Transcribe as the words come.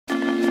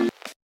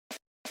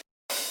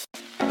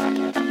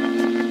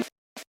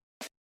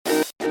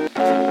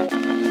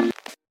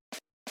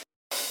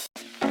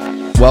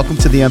Welcome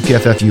to the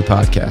MPFFU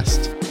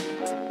podcast.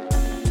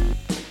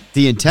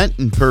 The intent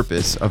and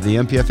purpose of the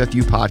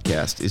MPFFU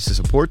podcast is to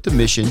support the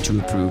mission to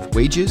improve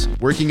wages,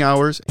 working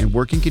hours, and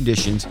working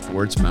conditions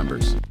for its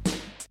members.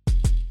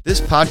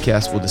 This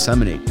podcast will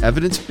disseminate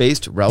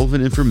evidence-based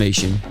relevant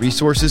information,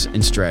 resources,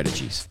 and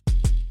strategies.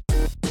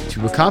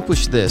 To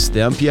accomplish this,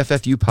 the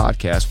MPFFU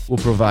podcast will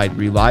provide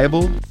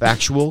reliable,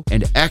 factual,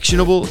 and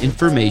actionable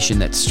information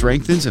that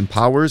strengthens,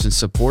 empowers, and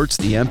supports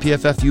the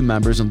MPFFU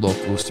members and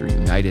locals through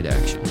united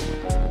action.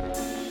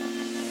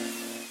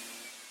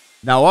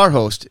 Now our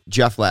host,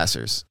 Jeff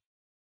Lassers.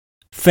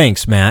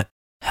 Thanks, Matt.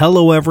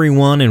 Hello,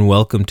 everyone, and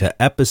welcome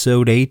to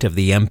Episode 8 of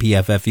the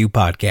MPFFU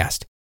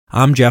podcast.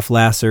 I'm Jeff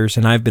Lassers,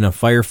 and I've been a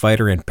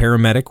firefighter and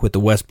paramedic with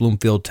the West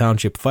Bloomfield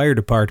Township Fire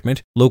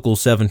Department, Local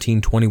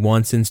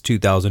 1721, since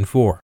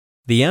 2004.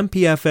 The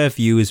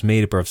MPFFU is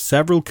made up of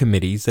several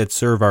committees that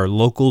serve our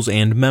locals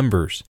and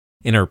members.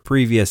 In our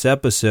previous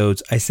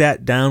episodes, I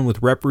sat down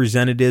with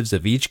representatives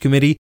of each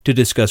committee to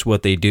discuss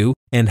what they do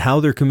and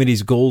how their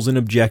committee's goals and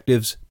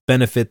objectives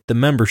benefit the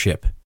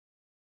membership.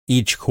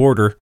 Each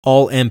quarter,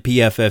 all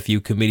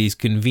MPFFU committees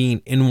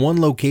convene in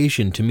one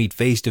location to meet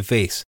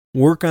face-to-face,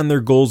 work on their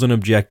goals and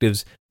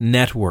objectives,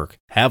 network,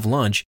 have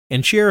lunch,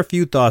 and share a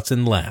few thoughts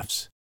and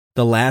laughs.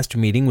 The last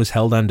meeting was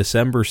held on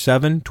December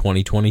 7,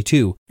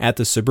 2022, at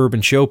the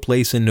Suburban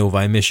Showplace in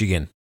Novi,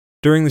 Michigan.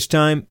 During this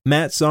time,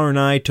 Matt Czar and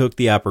I took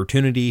the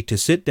opportunity to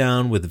sit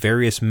down with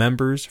various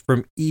members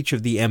from each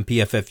of the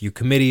MPFFU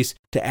committees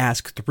to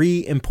ask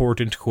three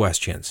important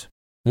questions.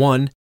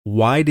 1.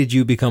 Why did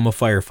you become a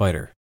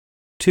firefighter?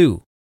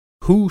 2.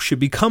 Who should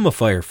become a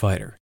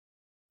firefighter?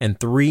 And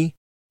 3.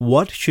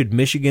 What should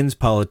Michigan's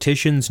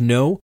politicians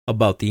know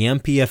about the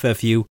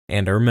MPFFU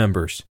and our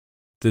members?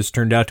 This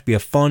turned out to be a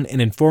fun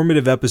and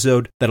informative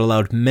episode that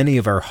allowed many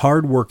of our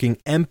hard-working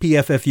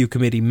MPFFU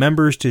committee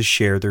members to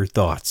share their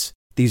thoughts.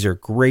 These are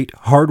great,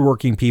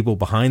 hard-working people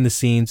behind the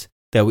scenes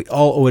that we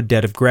all owe a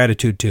debt of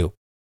gratitude to.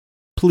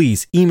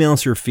 Please email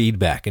us your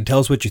feedback and tell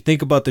us what you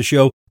think about the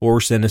show, or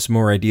send us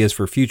more ideas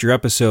for future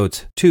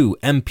episodes to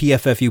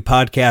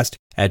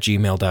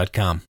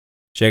mpffupodcast@gmail.com.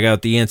 Check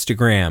out the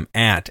Instagram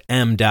at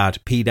m.p.f.f.u,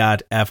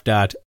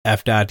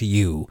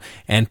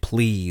 and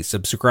please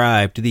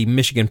subscribe to the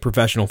Michigan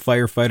Professional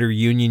Firefighter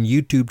Union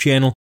YouTube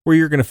channel, where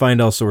you're going to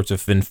find all sorts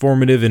of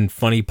informative and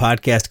funny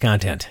podcast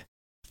content.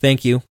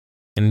 Thank you,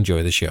 and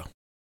enjoy the show.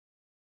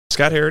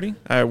 Scott Harity.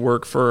 I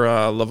work for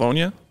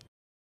Livonia,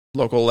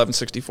 Local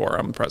 1164.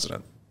 I'm the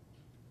president.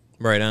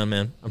 Right on,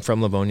 man. I'm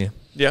from Livonia.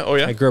 Yeah, oh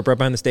yeah? I grew up right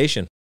behind the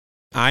station.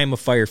 I am a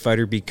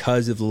firefighter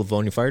because of the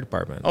Livonia Fire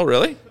Department. Oh,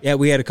 really? Yeah,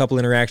 we had a couple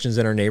interactions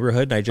in our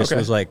neighborhood, and I just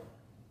was like,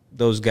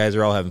 those guys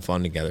are all having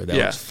fun together.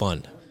 That was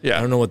fun. Yeah. I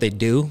don't know what they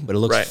do, but it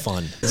looks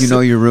fun. You know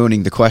you're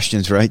ruining the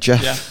questions, right,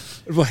 Jeff? Yeah.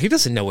 Well, he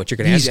doesn't know what you're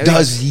going to ask.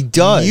 He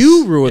does.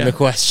 You ruined the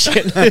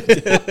question.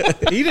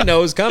 He didn't know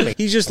it was coming.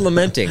 He's just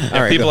lamenting.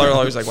 All right, people are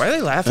always like, why are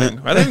they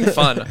laughing? Why are they having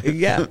fun?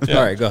 Yeah.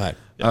 All right, go ahead.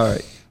 Yeah. All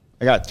right.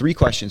 I got three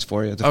questions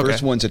for you. The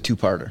first one's a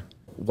two-parter.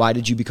 Why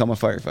did you become a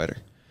firefighter?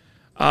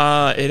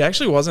 It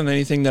actually wasn't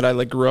anything that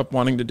I grew up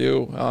wanting to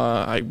do.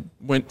 I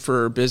went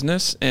for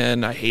business,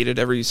 and I hated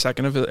every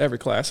second of every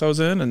class I was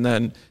in. And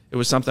then it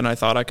was something I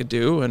thought I could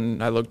do,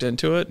 and I looked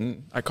into it,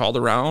 and I called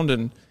around,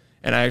 and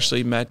I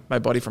actually met my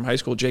buddy from high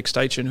school, Jake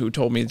Steichen, who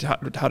told me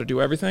how to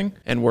do everything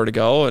and where to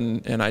go,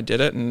 and I did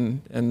it,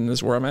 and this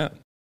is where I'm at.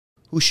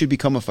 Who should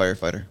become a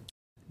firefighter?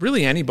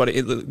 Really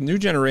anybody. The new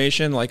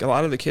generation, like a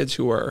lot of the kids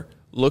who are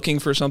looking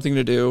for something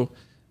to do,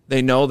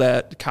 they know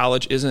that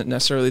college isn't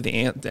necessarily the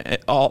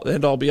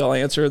end-all be-all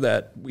answer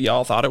that we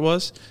all thought it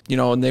was,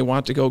 and they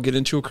want to go get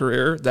into a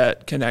career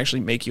that can actually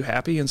make you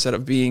happy instead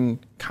of being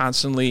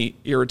constantly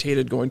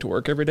irritated going to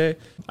work every day.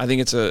 I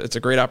think it's a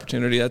great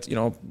opportunity. That's,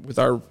 with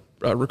our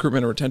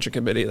recruitment and retention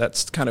committee,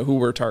 that's kind of who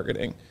we're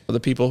targeting. The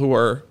people who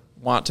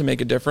want to make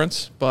a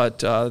difference, but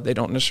they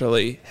don't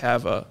necessarily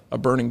have a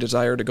burning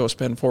desire to go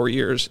spend 4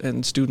 years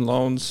in student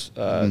loans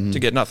to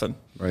get nothing.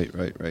 Right.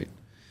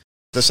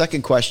 The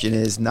second question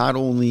is not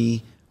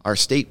only our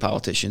state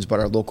politicians, but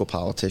our local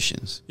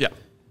politicians. Yeah.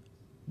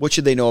 What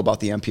should they know about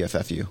the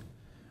MPFFU?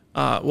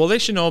 Well, they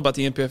should know about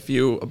the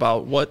MPFFU,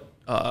 about what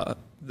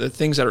the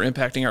things that are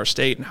impacting our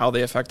state and how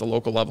they affect the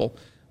local level.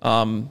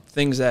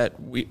 Things that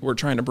we're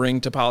trying to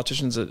bring to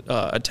politicians'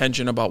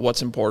 attention about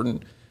what's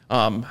important,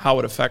 how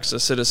it affects the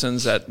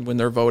citizens that when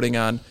they're voting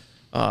on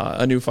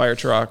a new fire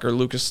truck or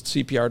Lucas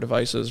CPR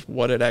devices,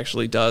 what it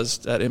actually does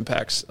that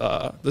impacts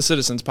the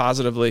citizens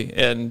positively,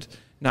 and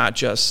not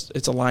just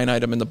it's a line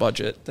item in the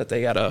budget that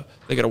they gotta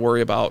worry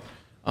about,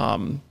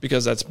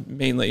 because that's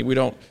mainly we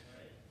don't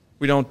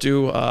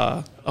do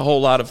a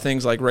whole lot of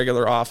things like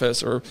regular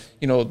office or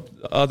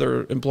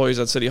other employees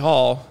at City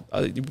Hall.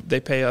 They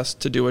pay us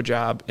to do a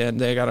job, and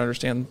they got to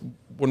understand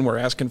when we're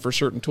asking for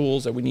certain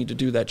tools that we need to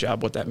do that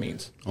job, what that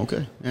means.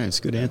 Okay, yeah, it's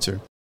a good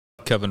answer.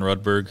 Kevin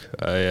Rudberg.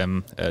 I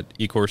am at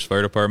Ecorse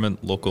Fire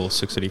Department, Local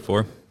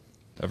 684.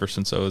 Ever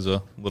since I was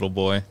a little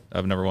boy,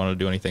 I've never wanted to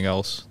do anything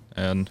else,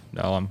 and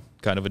now I'm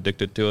kind of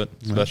addicted to it.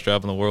 It's the best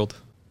job in the world.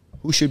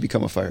 Who should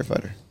become a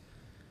firefighter?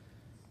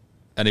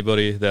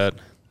 Anybody that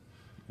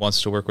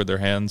wants to work with their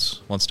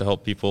hands, wants to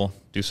help people,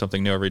 do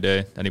something new every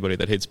day. Anybody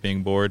that hates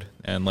being bored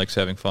and likes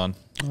having fun.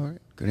 All right,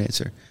 good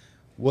answer.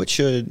 What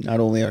should not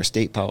only our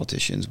state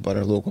politicians but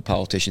our local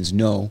politicians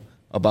know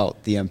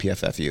about the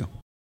MPFFU?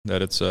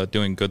 That it's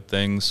doing good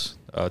things.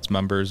 Its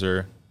members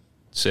are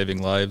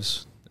saving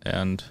lives,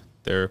 and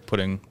they're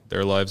putting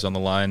their lives on the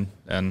line,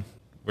 and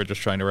we're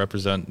just trying to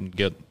represent and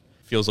get,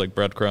 feels like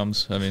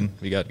breadcrumbs. I mean,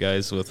 we got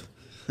guys with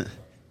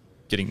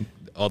getting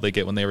all they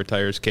get when they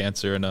retire is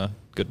cancer and a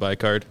goodbye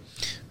card.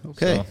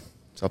 Okay. So,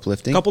 it's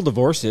uplifting. Couple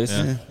divorces.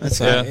 Yeah. That's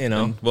yeah. you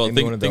know. And, well,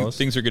 maybe one of those.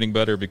 things are getting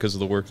better because of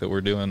the work that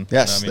we're doing.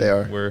 Yes, they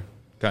are. We're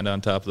kind of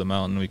on top of the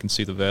mountain. We can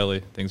see the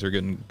valley. Things are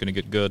going to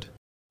get good.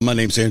 My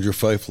name's Andrew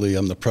Fifley.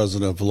 I'm the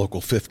president of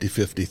Local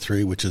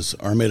 5053, which is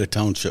Armada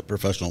Township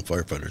Professional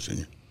Firefighters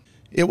Union.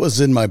 It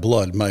was in my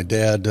blood. My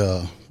dad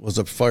was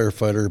a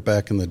firefighter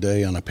back in the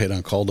day on a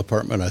paid-on-call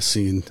department. I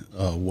seen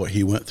what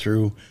he went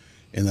through,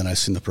 and then I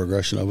seen the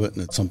progression of it,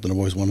 and it's something I've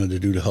always wanted to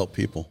do to help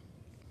people.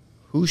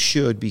 Who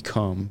should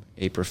become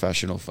a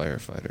professional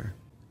firefighter?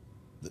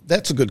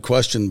 That's a good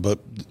question, but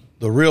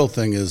the real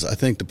thing is I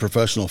think the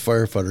professional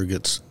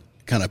firefighter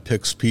kind of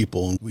picks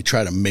people, and we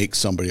try to make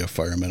somebody a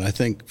fireman. I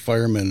think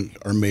firemen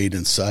are made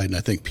inside, and I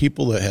think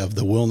people that have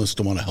the willingness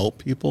to want to help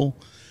people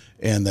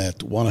and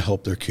that want to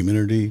help their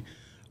community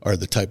are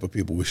the type of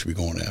people we should be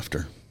going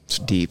after. It's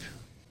deep.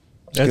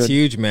 That's good.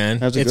 Huge, man.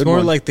 That's a it's good more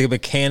one. like the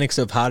mechanics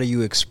of how do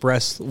you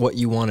express what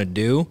you want to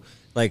do.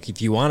 Like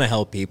if you want to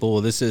help people,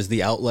 well, this is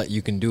the outlet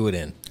you can do it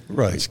in.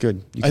 Right. It's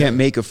good. You can't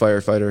make a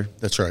firefighter.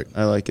 That's right.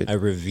 I like it. I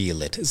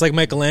reveal it. It's like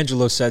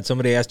Michelangelo said.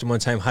 Somebody asked him one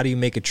time, how do you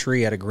make a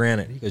tree out of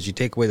granite? He goes, you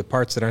take away the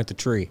parts that aren't the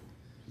tree.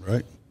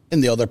 Right.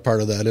 And the other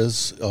part of that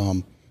is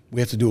we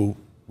have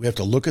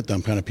to look at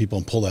them kind of people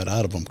and pull that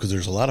out of them, because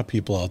there's a lot of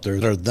people out there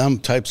that are them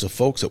types of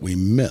folks that we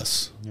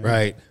miss.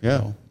 Right. Yeah. You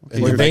know?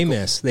 Or they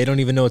miss. They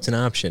don't even know it's an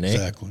option, eh?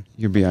 Exactly.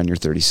 You're beyond your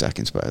 30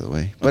 seconds, by the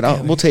way.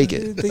 But we'll take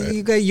it.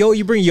 You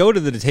bring Yoda to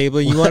the table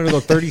and you want to go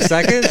 30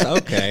 seconds?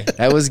 Okay.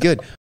 That was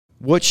good.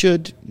 What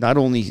should not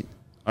only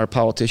our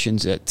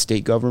politicians at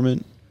state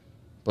government,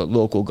 but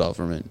local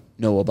government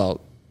know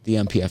about the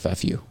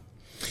MPFFU?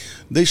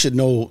 They should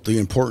know the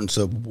importance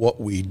of what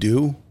we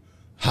do,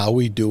 how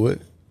we do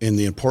it, and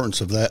the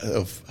importance of that,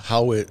 of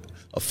how it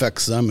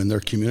affects them and their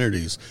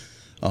communities.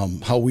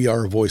 How we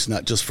are a voice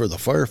not just for the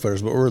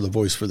firefighters, but we're the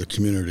voice for the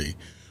community.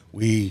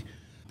 We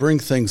bring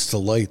things to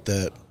light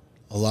that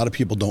a lot of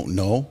people don't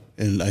know,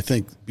 and I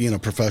think being a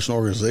professional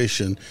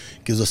organization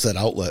gives us that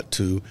outlet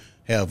to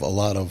have a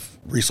lot of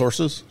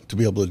resources to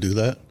be able to do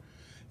that.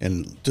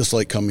 And just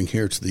like coming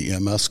here to the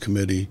EMS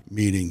committee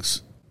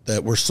meetings,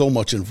 that we're so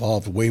much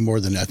involved, way more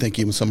than I think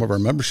even some of our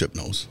membership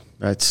knows.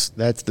 That's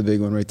the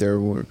big one right there.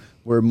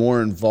 We're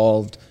more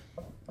involved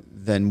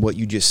than what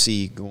you just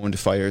see going to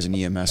fires and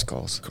EMS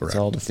calls. Correct. It's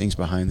all the things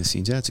behind the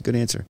scenes. Yeah, that's a good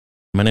answer.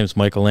 My name is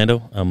Michael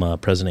Lando. I'm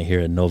president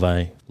here at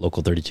Novi,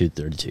 Local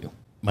 3232.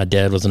 My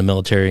dad was in the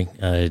military.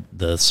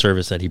 The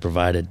service that he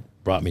provided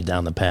brought me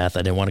down the path.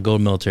 I didn't want to go the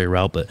military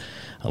route, but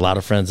a lot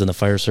of friends in the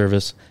fire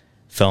service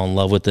fell in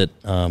love with it,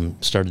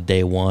 started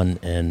day one,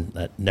 and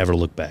I never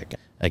looked back.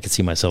 I could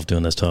see myself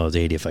doing this till I was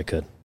 80 if I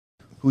could.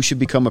 Who should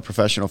become a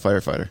professional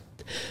firefighter?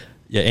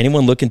 Yeah,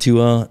 anyone looking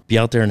to be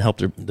out there and help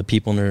the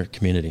people in their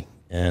community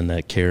and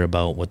that care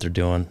about what they're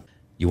doing.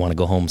 You want to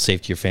go home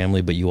safe to your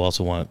family, but you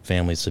also want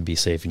families to be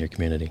safe in your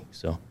community.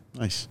 So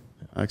Nice.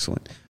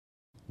 Excellent.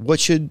 What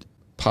should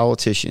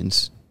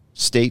politicians,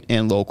 state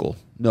and local,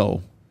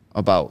 know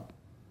about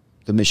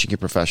the Michigan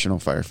professional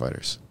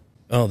firefighters?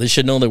 Oh, they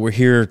should know that we're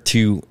here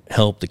to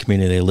help the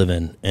community they live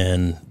in,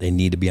 and they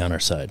need to be on our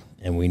side.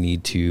 And we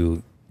need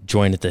to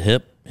join at the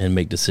hip and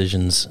make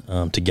decisions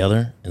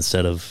together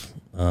instead of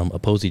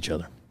oppose each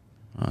other.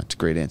 It's a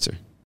great answer.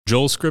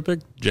 Joel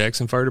Skripik,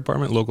 Jackson Fire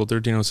Department, Local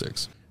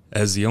 1306.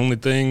 As the only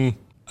thing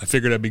I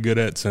figured I'd be good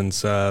at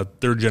since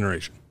third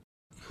generation.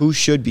 Who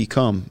should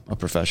become a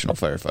professional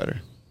firefighter?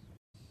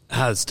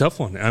 It's a tough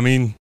one. I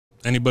mean,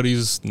 anybody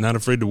who's not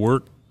afraid to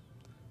work,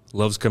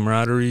 loves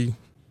camaraderie.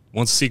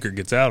 Once the secret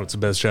gets out, it's the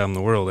best job in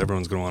the world.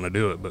 Everyone's going to want to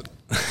do it.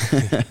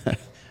 But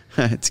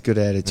It's a good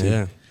attitude.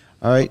 yeah.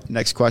 All right,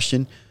 next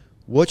question.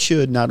 What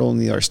should not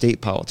only our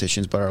state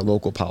politicians, but our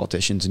local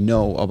politicians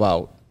know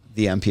about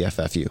the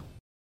MPFFU?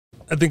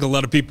 I think a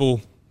lot of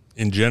people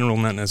in general,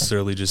 not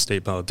necessarily just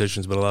state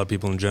politicians, but a lot of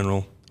people in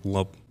general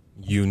lump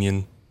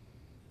union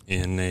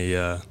in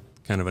a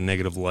kind of a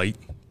negative light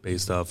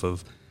based off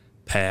of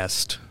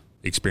past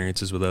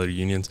experiences with other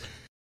unions.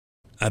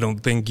 I don't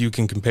think you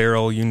can compare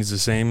all unions the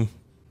same.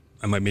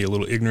 I might be a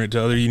little ignorant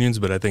to other unions,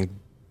 but I think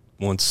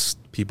once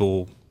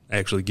people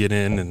actually get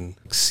in and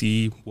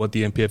see what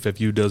the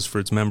MPFFU does for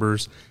its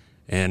members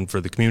and for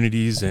the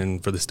communities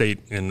and for the state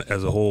and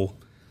as a whole,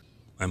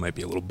 I might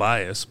be a little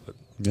biased, but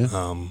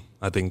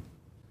I think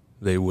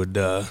they would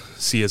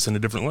see us in a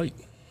different light.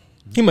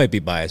 He might be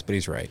biased, but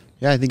he's right.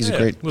 Yeah, I think it's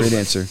a great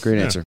answer. Great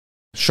answer.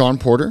 Sean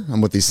Porter.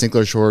 I'm with the St.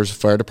 Clair Shores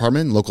Fire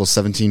Department, Local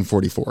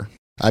 1744.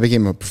 I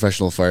became a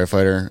professional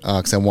firefighter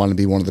because I wanted to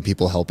be one of the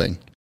people helping.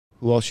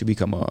 Who else should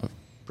become a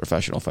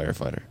professional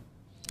firefighter?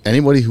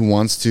 Anybody who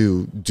wants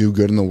to do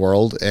good in the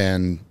world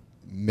and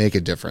make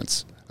a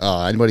difference.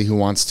 Anybody who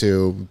wants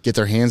to get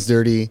their hands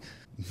dirty,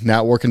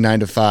 not working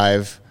 9 to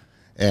 5,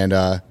 and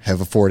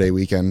have a 4-day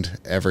weekend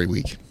every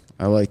week.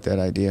 I like that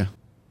idea.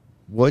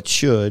 What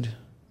should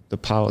the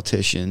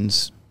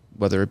politicians,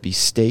 whether it be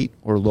state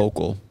or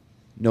local,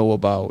 know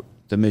about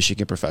the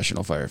Michigan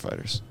professional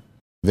firefighters?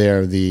 They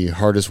are the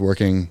hardest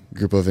working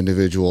group of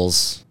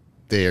individuals.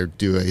 They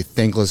do a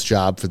thankless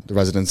job for the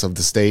residents of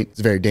the state. It's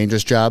a very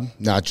dangerous job,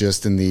 not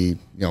just in the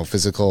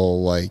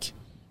physical,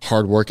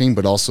 hard working,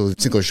 but also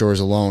St. Clair Shores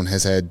alone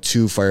has had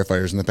 2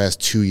 firefighters in the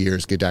past 2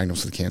 years get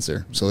diagnosed with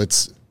cancer. So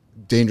it's a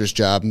dangerous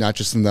job, not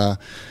just in the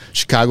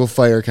Chicago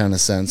fire kind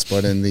of sense,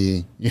 but in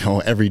the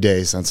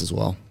everyday sense as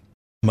well.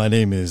 My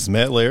name is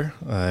Matt Lair.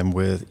 I'm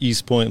with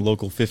East Point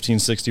Local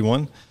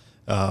 1561,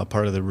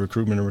 part of the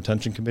Recruitment and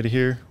Retention Committee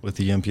here with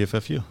the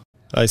MPFFU.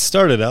 I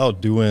started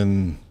out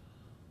doing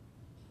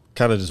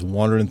kind of just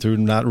wandering through,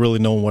 not really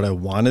knowing what I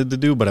wanted to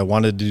do, but I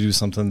wanted to do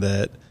something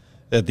that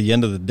at the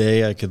end of the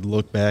day I could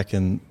look back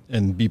and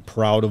be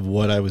proud of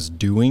what I was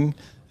doing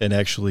and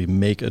actually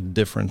make a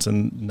difference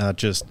and not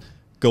just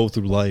go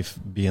through life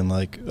being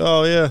like,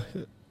 oh yeah,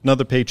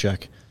 another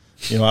paycheck.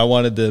 I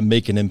wanted to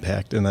make an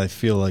impact, and I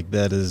feel like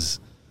that is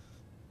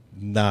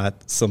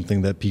not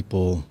something that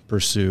people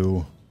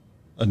pursue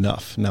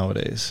enough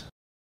nowadays.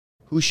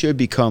 Who should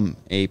become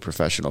a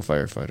professional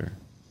firefighter?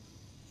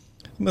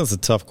 That's a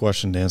tough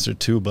question to answer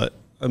too, but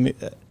I mean,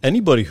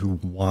 anybody who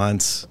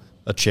wants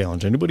a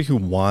challenge, anybody who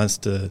wants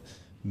to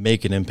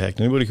make an impact,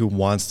 anybody who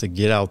wants to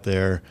get out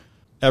there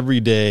every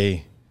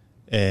day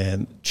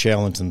and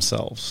challenge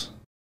themselves.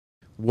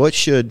 What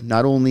should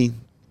not only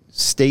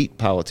state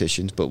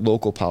politicians but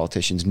local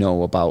politicians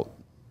know about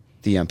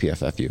the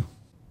MPFFU?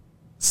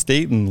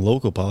 State and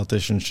local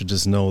politicians should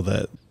just know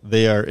that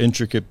they are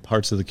intricate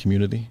parts of the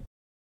community.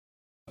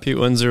 Pete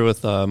Windsor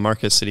with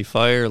Market City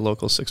Fire,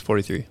 Local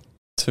 643.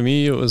 To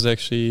me, it was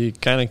actually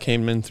kind of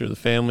came in through the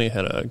family.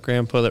 Had a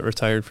grandpa that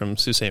retired from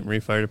Sault Ste. Marie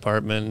Fire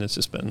Department, and it's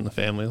just been in the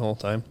family the whole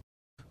time.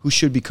 Who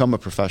should become a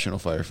professional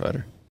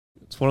firefighter?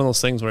 It's one of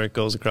those things where it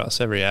goes across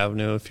every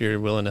avenue. If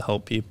you're willing to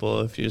help people,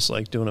 if you just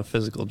like doing a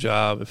physical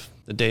job, if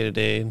the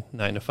day-to-day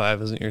 9 to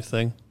 5 isn't your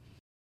thing.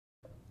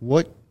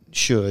 What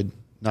should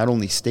not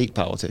only state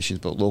politicians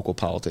but local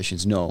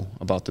politicians know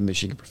about the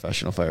Michigan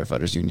Professional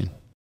Firefighters Union?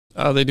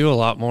 They do a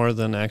lot more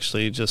than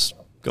actually just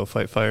go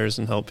fight fires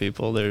and help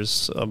people.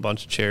 There's a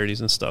bunch of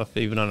charities and stuff,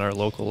 even on our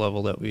local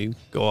level, that we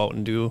go out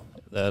and do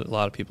that a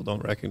lot of people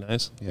don't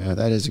recognize. Yeah,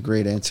 that is a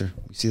great answer.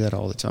 We see that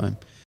all the time.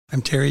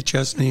 I'm Terry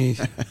Chesney,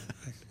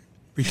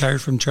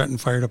 retired from Trenton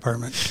Fire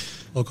Department,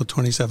 Local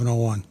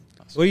 2701.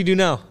 What do you do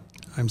now?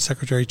 I'm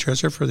Secretary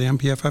Treasurer for the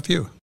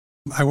MPFFU.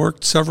 I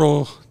worked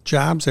several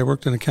jobs. I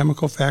worked in a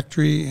chemical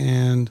factory,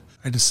 and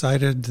I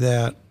decided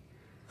that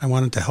I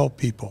wanted to help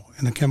people.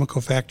 In a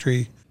chemical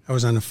factory, I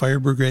was on the fire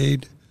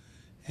brigade,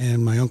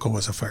 and my uncle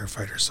was a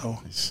firefighter, so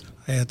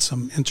I had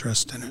some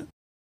interest in it.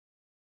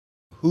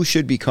 Who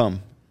should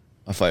become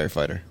a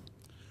firefighter?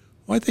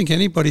 Well, I think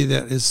anybody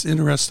that is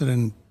interested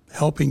in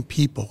helping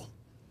people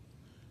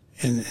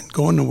and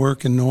going to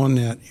work and knowing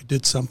that you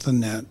did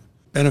something that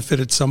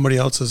benefited somebody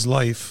else's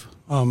life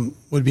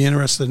would be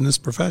interested in this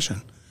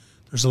profession.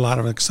 There's a lot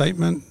of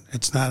excitement.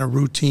 It's not a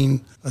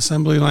routine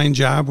assembly line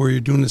job where you're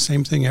doing the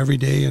same thing every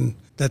day and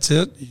that's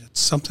it.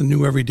 It's something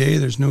new every day.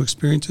 There's new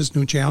experiences,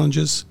 new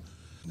challenges.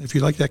 If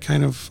you like that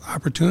kind of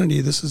opportunity,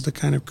 this is the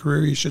kind of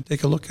career you should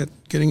take a look at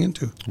getting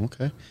into.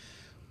 Okay.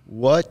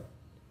 What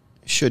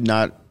should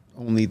not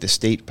only the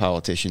state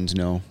politicians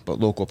know, but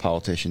local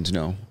politicians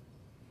know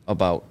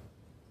about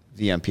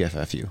the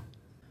MPFFU?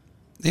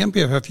 The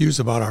MPFFU is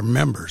about our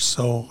members,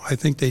 so I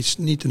think they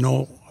need to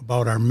know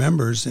about our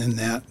members in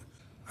that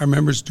our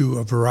members do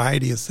a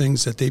variety of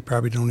things that they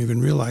probably don't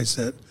even realize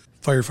that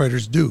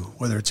firefighters do,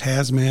 whether it's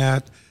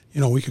hazmat,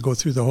 we could go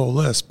through the whole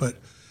list, but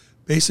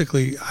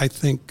basically I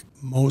think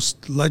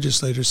most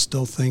legislators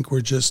still think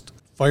we're just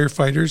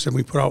firefighters and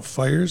we put out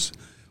fires,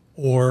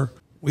 or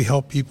we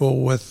help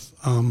people with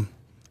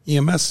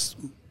EMS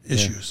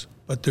issues. Yeah.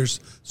 But there's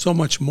so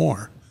much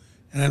more,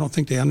 and I don't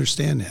think they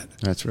understand that.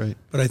 That's right.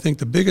 But I think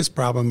the biggest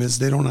problem is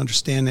they don't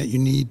understand that you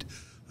need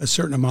a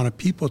certain amount of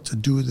people to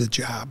do the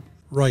job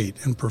right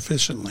and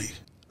proficiently.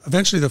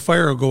 Eventually the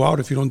fire will go out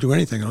if you don't do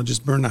anything. It'll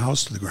just burn the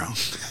house to the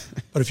ground.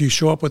 But if you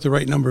show up with the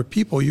right number of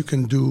people, you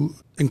can do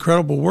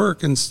incredible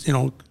work and,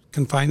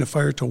 confine the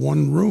fire to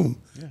one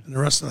room, and the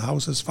rest of the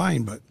house is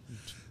fine. But,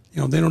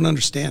 they don't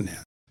understand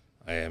that.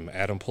 I am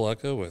Adam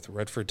Paleka with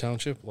Redford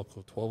Township,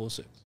 Local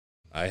 1206.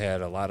 I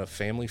had a lot of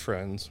family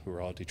friends who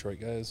were all Detroit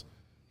guys,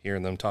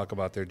 hearing them talk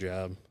about their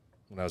job.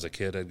 When I was a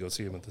kid, I'd go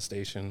see them at the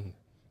station,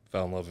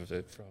 fell in love with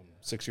it from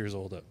 6 years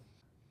old up.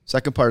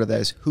 Second part of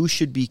that is, who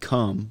should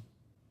become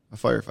a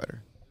firefighter?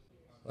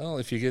 Well,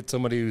 if you get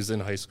somebody who's in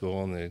high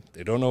school and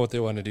they don't know what they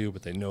want to do,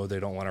 but they know they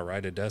don't want to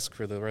ride a desk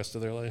for the rest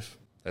of their life,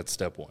 that's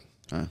step one.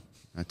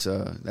 That's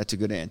a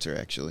good answer,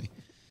 actually.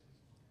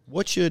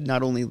 What should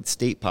not only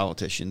state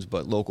politicians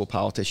but local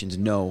politicians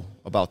know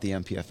about the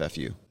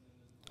MPFFU?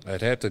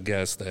 I'd have to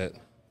guess that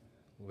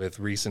with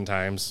recent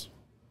times,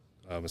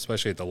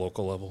 especially at the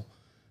local level,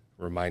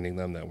 reminding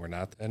them that we're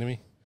not the enemy.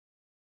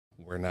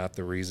 We're not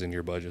the reason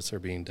your budgets are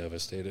being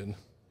devastated.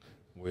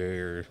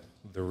 We're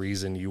the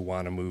reason you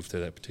want to move to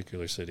that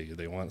particular city.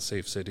 They want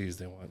safe cities.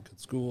 They want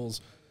good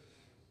schools.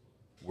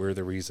 We're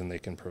the reason they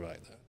can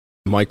provide that.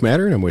 Mike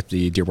Mattern. I'm with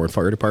the Dearborn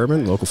Fire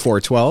Department, Local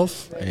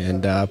 412,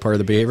 and part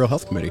of the Behavioral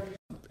Health Committee.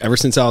 Ever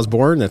since I was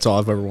born, that's all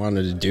I've ever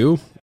wanted to do.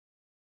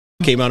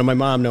 Came out of my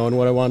mom knowing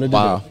what I wanted to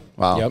do.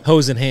 Wow. Yep.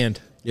 Hose in hand.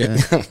 Yeah.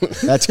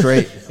 That's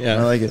great. Yeah.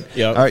 I like it.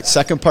 Yep. All right,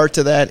 second part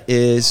to that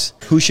is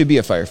who should be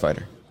a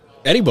firefighter?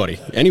 Anybody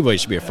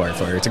should be a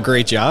firefighter. It's a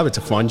great job. It's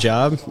a fun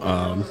job.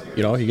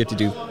 You get to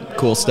do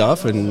cool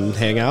stuff and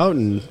hang out,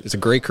 and it's a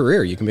great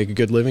career. You can make a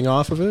good living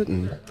off of it,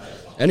 and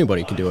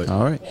anybody can do it.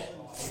 All right.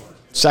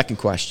 Second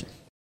question.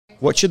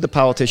 What should the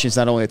politicians,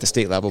 not only at the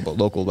state level but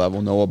local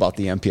level, know about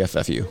the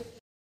MPFFU?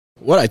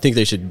 What I think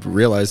they should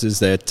realize is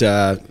that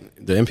the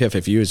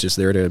MPFFU is just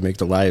there to make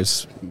the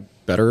lives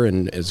better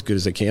and as good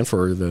as they can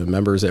for the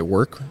members that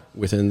work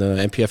within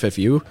the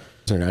MPFFU.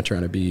 They're not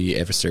trying to be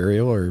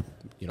adversarial or,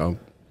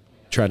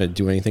 trying to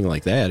do anything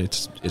like that.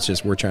 It's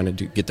just we're trying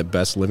to get the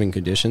best living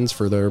conditions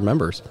for their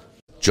members.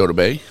 Joe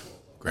DeBay,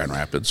 Grand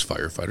Rapids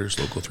Firefighters,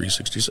 Local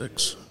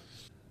 366.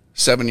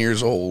 7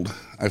 years old,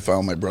 I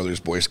found my brother's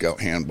Boy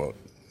Scout handbook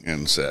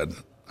and said,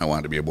 I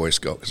wanted to be a Boy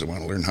Scout because I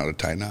want to learn how to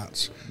tie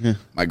knots. Yeah.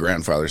 My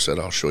grandfather said,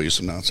 I'll show you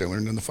some knots I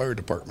learned in the fire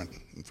department.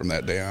 And from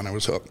that day on, I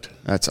was hooked.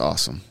 That's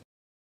awesome.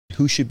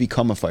 Who should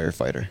become a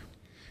firefighter?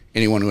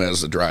 Anyone who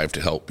has the drive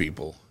to help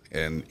people.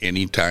 And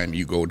anytime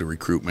you go to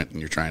recruitment and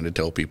you're trying to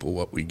tell people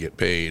what we get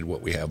paid,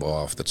 what we have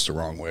off, that's the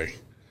wrong way.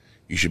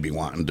 You should be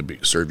wanting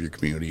to serve your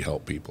community,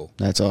 help people.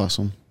 That's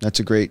awesome. That's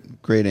a great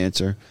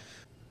answer.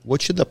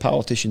 What should the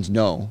politicians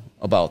know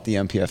about the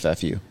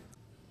MPFFU?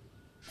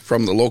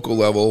 From the local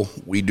level,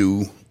 we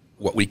do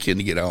what we can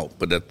to get out,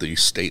 but at the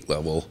state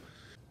level,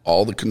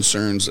 all the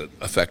concerns that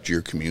affect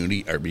your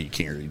community are being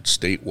carried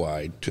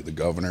statewide to the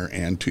governor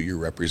and to your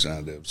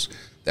representatives.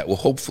 That will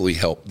hopefully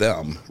help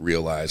them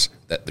realize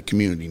that the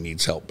community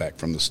needs help back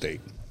from the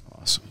state.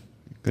 Awesome.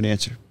 Good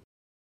answer.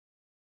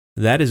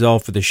 That is all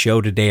for the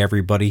show today,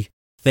 everybody.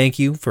 Thank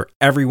you for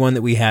everyone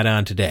that we had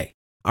on today.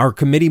 Our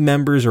committee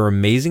members are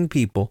amazing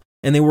people,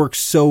 and they work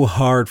so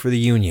hard for the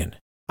union.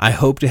 I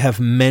hope to have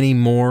many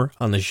more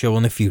on the show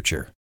in the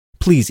future.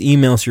 Please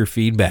email us your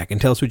feedback and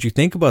tell us what you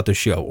think about the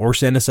show, or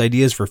send us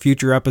ideas for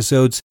future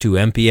episodes to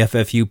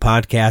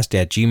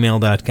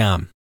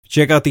mpffupodcast@gmail.com.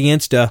 Check out the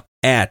Insta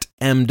at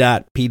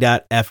m.p.f.f.u.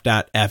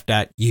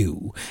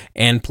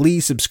 And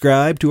please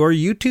subscribe to our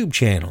YouTube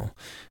channel.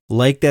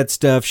 Like that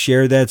stuff,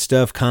 share that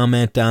stuff,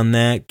 comment on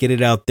that, get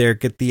it out there,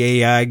 get the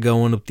AI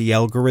going up the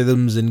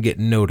algorithms and get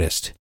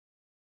noticed.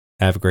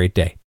 Have a great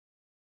day.